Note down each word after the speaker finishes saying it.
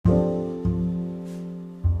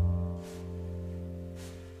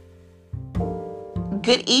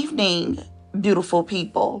Good evening, beautiful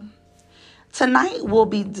people. Tonight we'll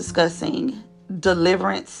be discussing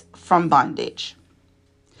deliverance from bondage.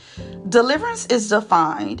 Deliverance is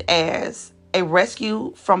defined as a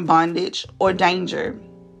rescue from bondage or danger.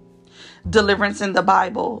 Deliverance in the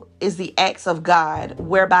Bible is the acts of God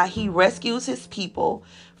whereby He rescues His people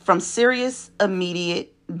from serious,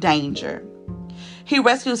 immediate danger. He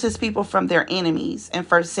rescues His people from their enemies in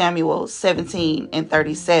 1 Samuel 17 and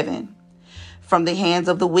 37, from the hands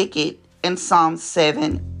of the wicked in Psalms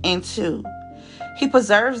 7 and 2. He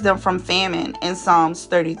preserves them from famine in Psalms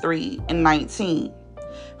 33 and 19,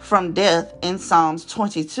 from death in Psalms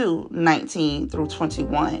 22, 19 through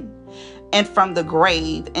 21, and from the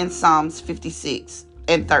grave in Psalms 56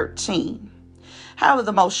 and 13. However,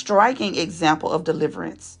 the most striking example of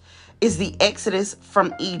deliverance is the Exodus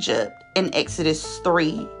from Egypt in Exodus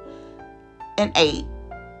 3 and 8,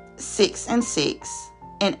 6 and 6,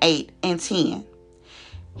 and 8 and 10.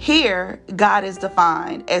 Here, God is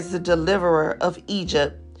defined as the deliverer of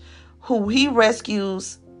Egypt, who He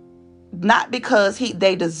rescues not because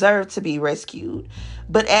they deserve to be rescued,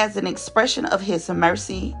 but as an expression of His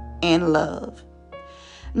mercy and love.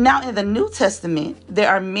 Now, in the New Testament, there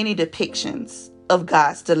are many depictions of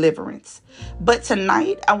God's deliverance, but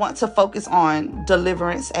tonight I want to focus on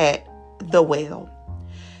deliverance at the well.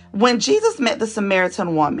 When Jesus met the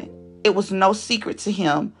Samaritan woman, it was no secret to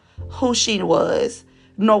Him who she was,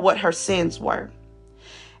 nor what her sins were.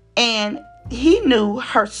 And He knew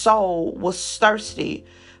her soul was thirsty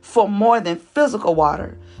for more than physical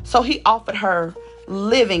water, so He offered her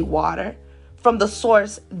living water from the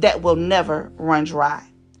source that will never run dry.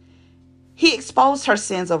 He exposed her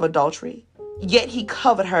sins of adultery, yet He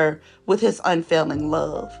covered her with His unfailing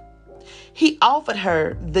love. He offered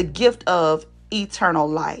her the gift of eternal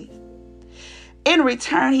life. In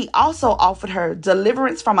return, He also offered her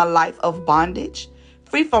deliverance from a life of bondage,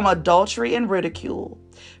 free from adultery and ridicule,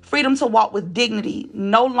 freedom to walk with dignity,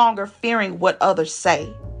 no longer fearing what others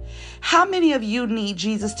say. How many of you need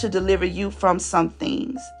Jesus to deliver you from some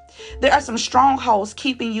things? There are some strongholds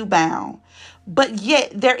keeping you bound, but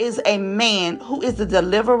yet there is a man who is the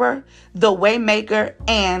deliverer, the waymaker,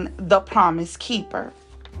 and the promise keeper.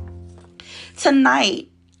 Tonight,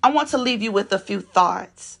 I want to leave you with a few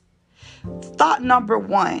thoughts. Thought number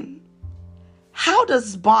one: how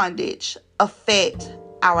does bondage affect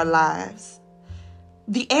our lives?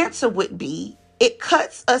 The answer would be it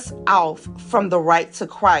cuts us off from the right to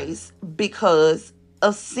Christ because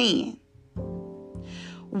of sin.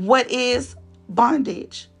 What is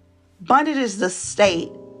bondage? Bondage is the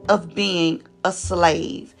state of being a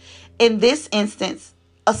slave. In this instance,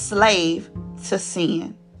 a slave to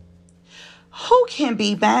sin. Who can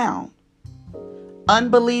be bound?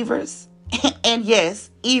 Unbelievers, and yes,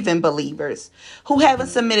 even believers who haven't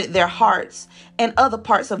submitted their hearts and other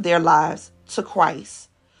parts of their lives to Christ.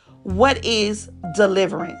 What is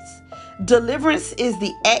deliverance? Deliverance is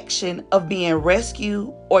the action of being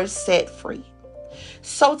rescued or set free.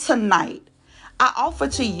 So tonight, I offer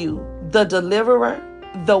to you the deliverer,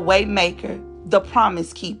 the waymaker, the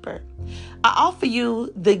promise keeper. I offer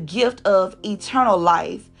you the gift of eternal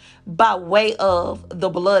life by way of the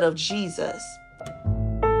blood of Jesus.